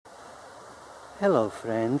Hello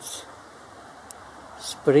friends,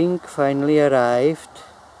 spring finally arrived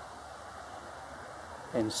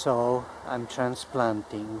and so I'm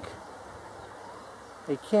transplanting.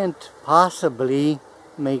 I can't possibly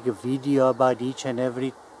make a video about each and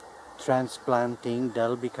every transplanting,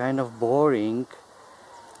 that'll be kind of boring,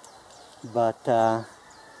 but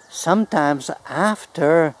sometimes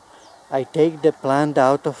after I take the plant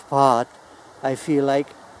out of pot I feel like,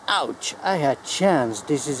 ouch, I had chance,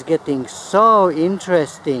 this is getting so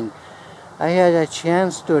interesting. I had a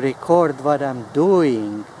chance to record what I'm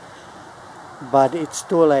doing, but it's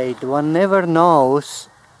too late. One never knows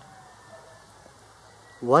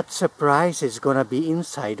what surprise is gonna be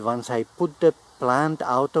inside once I put the plant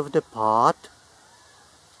out of the pot.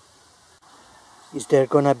 Is there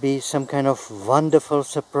gonna be some kind of wonderful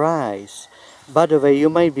surprise? By the way, you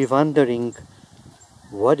might be wondering,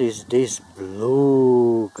 what is this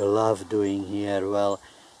blue glove doing here? Well,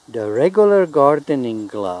 the regular gardening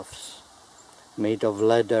gloves made of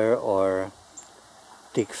leather or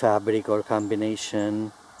thick fabric or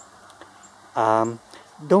combination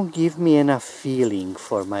don't give me enough feeling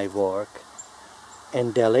for my work,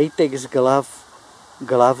 and the latex gloves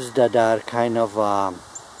that are kind of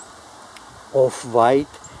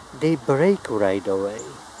off-white, they break right away.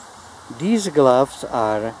 These gloves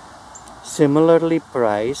are similarly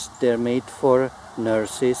priced, they're made for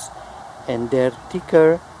nurses and they're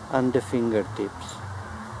thicker on the fingertips,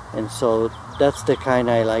 and so that's the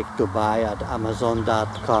kind I like to buy at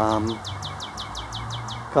Amazon.com.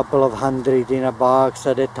 Couple of hundred in a box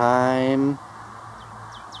at a time.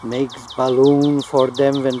 Makes balloon for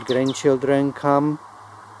them when grandchildren come,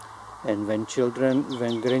 and when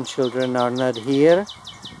grandchildren are not here.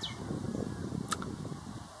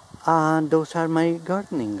 Those are my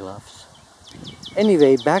gardening gloves.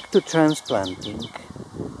 Anyway, back to transplanting.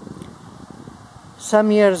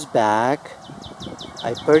 Some years back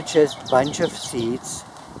I purchased a bunch of seeds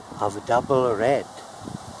of double red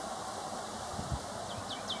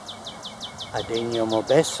Adenium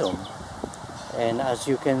obesum, and as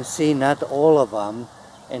you can see, not all of them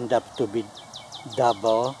end up to be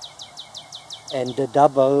double, and the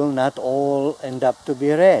double not all end up to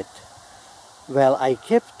be red. Well, I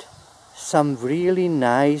kept some really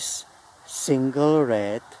nice single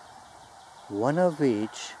red, one of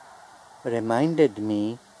which reminded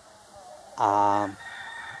me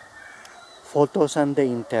photos on the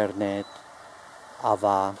internet of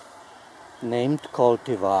a named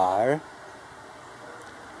cultivar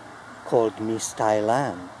called Miss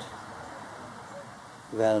Thailand.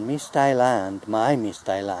 Well, Miss Thailand, my Miss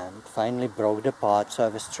Thailand, finally broke the pot, so I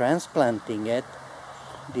was transplanting it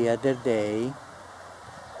the other day,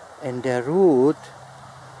 and the root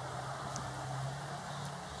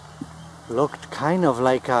looked kind of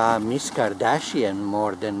like a Miss Kardashian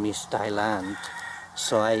more than Miss Thailand,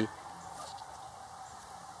 so I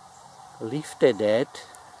lifted it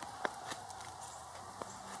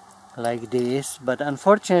like this, but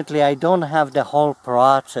unfortunately I don't have the whole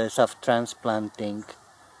process of transplanting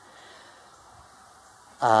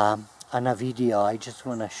on a video. I just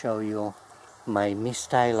want to show you my Miss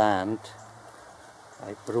Thailand.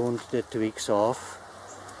 I pruned the twigs off.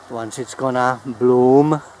 Once it's gonna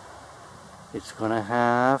bloom, it's gonna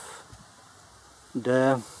have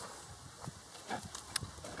the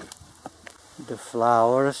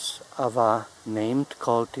flowers of a named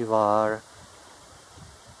cultivar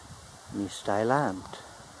Miss Thailand.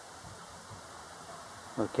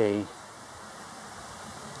 Okay,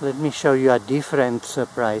 let me show you a different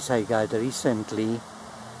surprise I got recently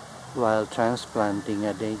while transplanting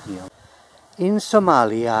Adenium. In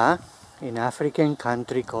Somalia, in an African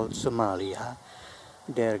country called Somalia,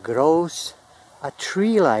 there grows a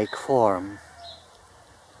tree-like form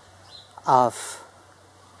of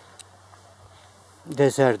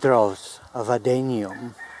desert rose, of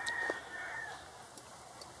Adenium.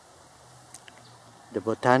 The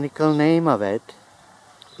botanical name of it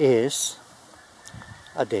is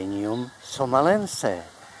Adenium somalense.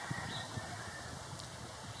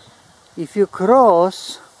 If you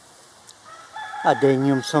cross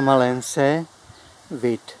Adenium somalense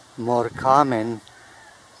with more common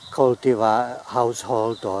cultivar,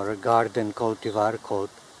 household or garden cultivar called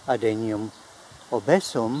Adenium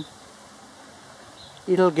obesum,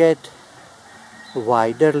 it'll get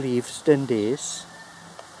wider leaves than this,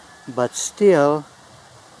 but still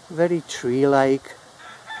very tree-like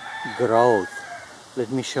growth.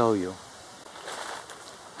 Let me show you.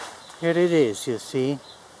 Here it is, you see,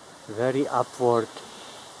 very upward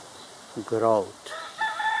growth.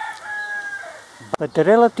 But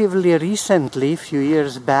relatively recently, few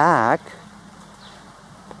years back,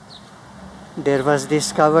 there was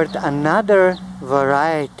discovered another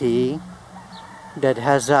variety that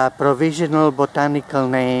has a provisional botanical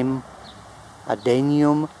name,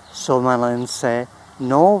 Adenium somalense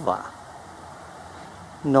nova.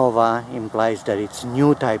 Nova implies that it's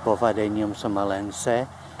new type of Adenium somalense.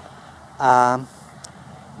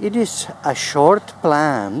 It is a short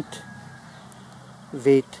plant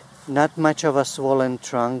with not much of a swollen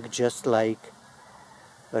trunk, just like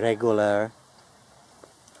regular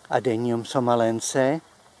Adenium somalense,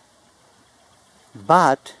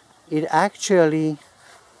 but it actually,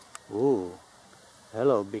 ooh,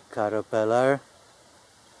 hello big caterpillar.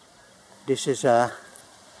 This is a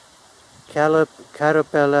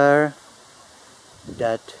caterpillar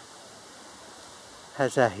that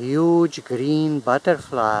has a huge green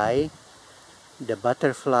butterfly. The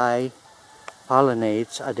butterfly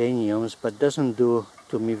pollinates adeniums but doesn't do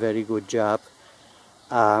to me very good job.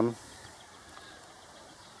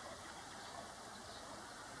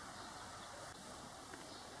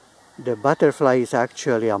 The butterfly is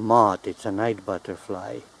actually a moth. It's a night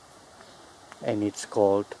butterfly, and it's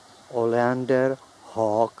called oleander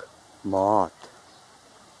hawk moth.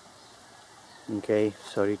 Okay,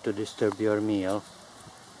 sorry to disturb your meal.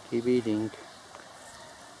 Keep eating.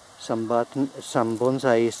 Some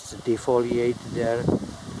bonsais defoliate their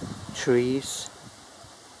trees.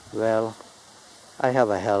 Well, I have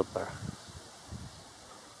a helper.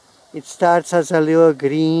 It starts as a little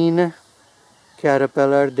green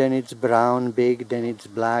caterpillar, then it's brown, big, then it's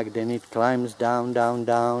black, then it climbs down, down,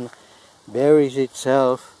 down, buries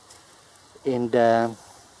itself in the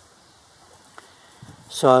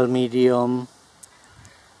soil medium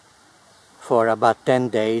for about 10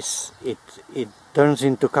 days. It turns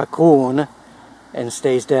into cocoon and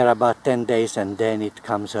stays there about 10 days, and then it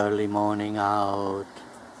comes early morning out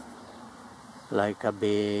like a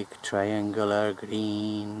big triangular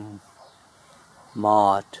green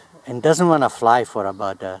moth, and doesn't want to fly for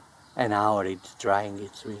about an hour. It's drying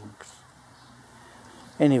its wings.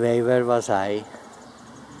 Anyway, where was I?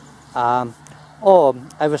 Oh,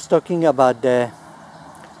 I was talking about the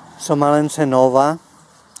somalense nova,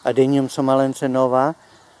 Adenium somalense nova,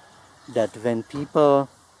 that when people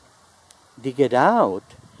dig it out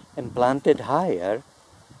and plant it higher,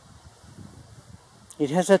 it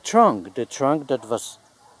has a trunk, the trunk that was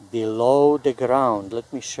below the ground.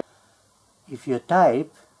 Let me show. If you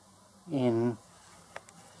type in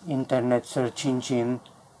internet search engine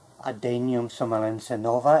Adenium somalense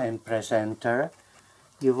nova and press enter,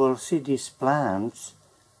 you will see these plants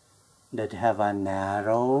that have a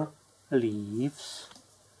narrow leaves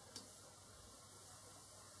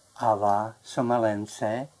of a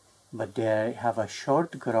somalense, but they have a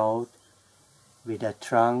short growth with a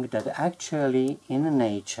trunk that actually in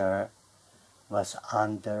nature was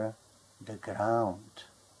under the ground.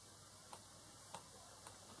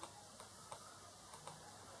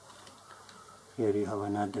 Here you have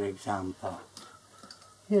another example.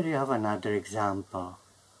 Here you have another example.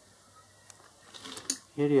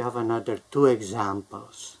 Here you have another two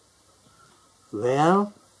examples.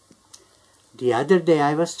 Well, the other day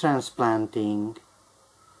I was transplanting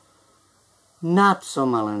not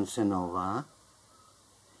somalense nova,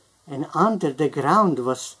 and under the ground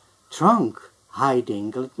was trunk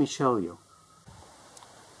hiding. Let me show you.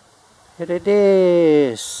 Here it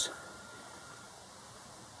is.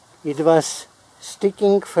 It was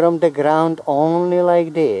sticking from the ground only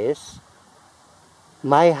like this.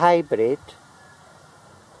 My hybrid,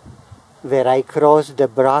 where I crossed the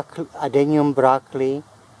Adenium broccoli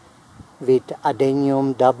with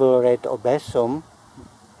Adenium double red obesum.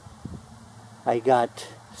 I got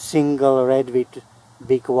single red with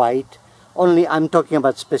big white. Only I'm talking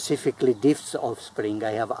about specifically this offspring.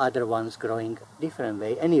 I have other ones growing different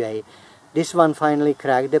way. Anyway, this one finally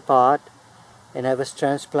cracked the pot, and I was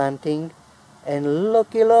transplanting, and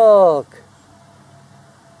looky look!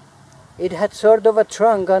 It had sort of a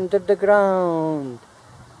trunk under the ground,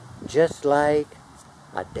 just like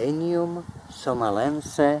Adenium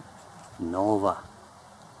somalense nova.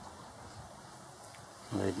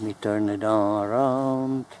 Let me turn it all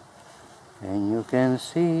around, and you can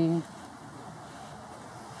see.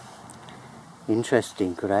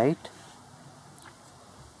 Interesting, right?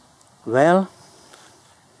 Well,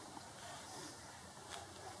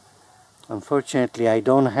 unfortunately I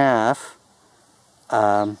don't have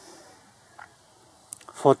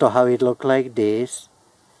photo how it look like this,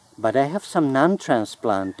 but I have some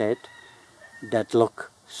non-transplanted that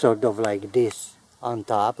look sort of like this on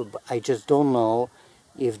top. I just don't know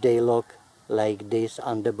if they look like this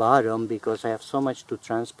on the bottom, because I have so much to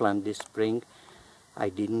transplant this spring. I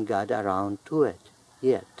didn't get around to it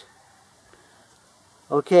yet.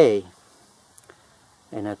 Okay,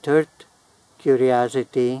 And a third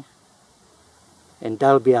curiosity, and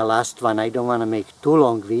that'll be a last one, I don't want to make too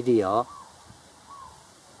long video.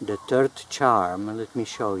 The third charm, let me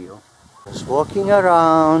show you. Just walking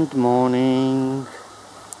around, morning,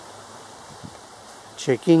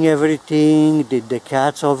 checking everything. Did the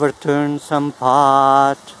cats overturn some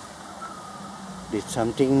pot? Did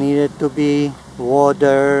something needed to be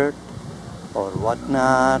watered or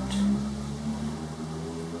whatnot?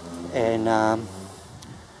 And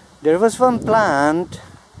there was one plant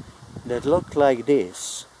that looked like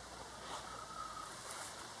this.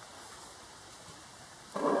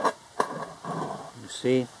 You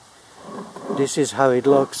see, this is how it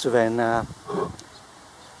looks when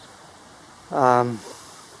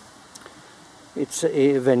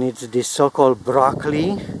it's this so-called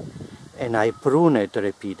broccoli, and I prune it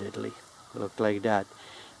repeatedly. Look like that.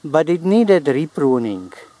 But it needed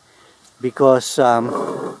repruning because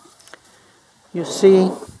you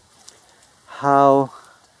see how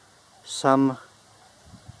some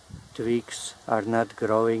twigs are not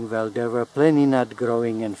growing well. There were plenty not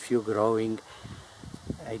growing and few growing.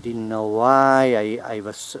 I didn't know why. I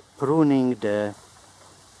was pruning the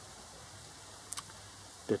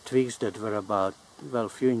twigs that were about, well, a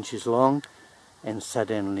few inches long, and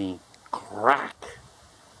suddenly, crack!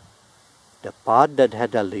 The pot that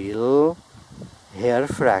had a little hair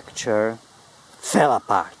fracture fell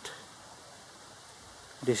apart.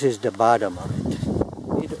 This is the bottom of it.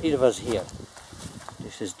 It was here.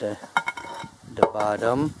 This is the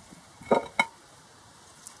bottom,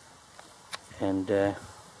 and here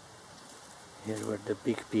were the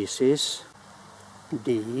big pieces,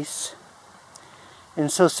 these.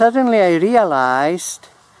 And so suddenly I realized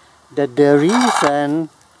that the reason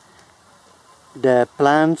the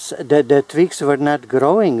plants, the twigs were not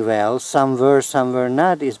growing well, some were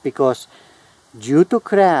not, is because due to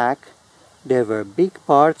crack, there were big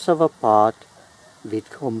parts of a pot with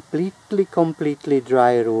completely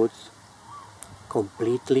dry roots,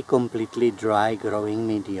 completely dry growing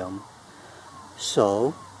medium.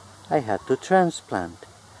 So I had to transplant.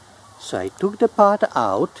 So I took the pot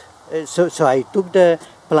out, so I took the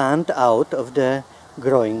plant out of the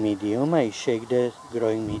growing medium. I shake the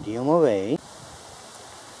growing medium away,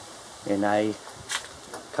 and I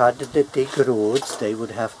cut the thick roots. They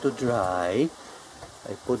would have to dry.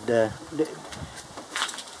 I put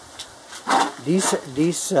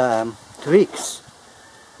these twigs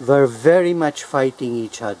were very much fighting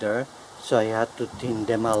each other, so I had to thin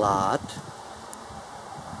them a lot.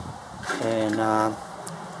 And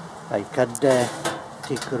I cut the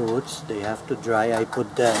thick roots. They have to dry. I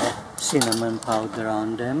put the cinnamon powder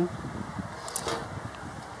on them.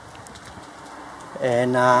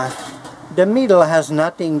 And the middle has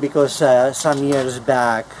nothing because some years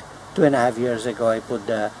back, 2.5 years ago, I put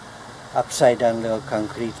the upside down little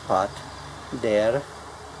concrete pot there.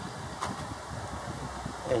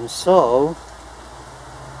 And so,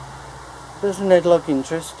 doesn't it look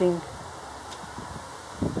interesting?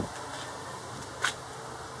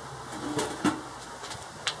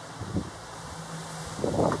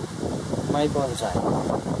 My bonsai,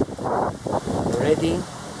 ready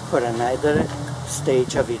for another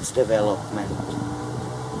stage of its development.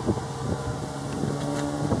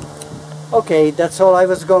 Okay, that's all I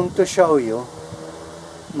was going to show you.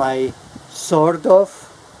 My sort of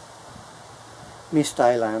Miss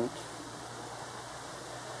Thailand,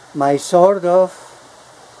 my sort of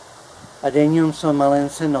Adenium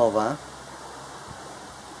somalense nova,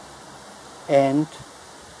 and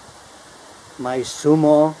my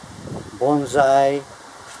sumo bonsai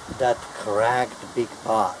that cracked big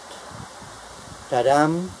pot.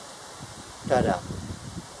 Ta-dam, ta-dam.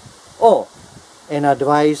 Oh, and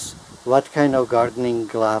advice what kind of gardening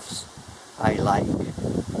gloves I like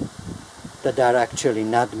that are actually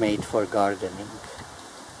not made for gardening.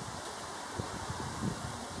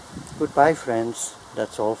 Goodbye, friends.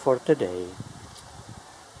 That's all for today.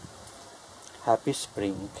 Happy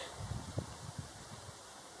spring.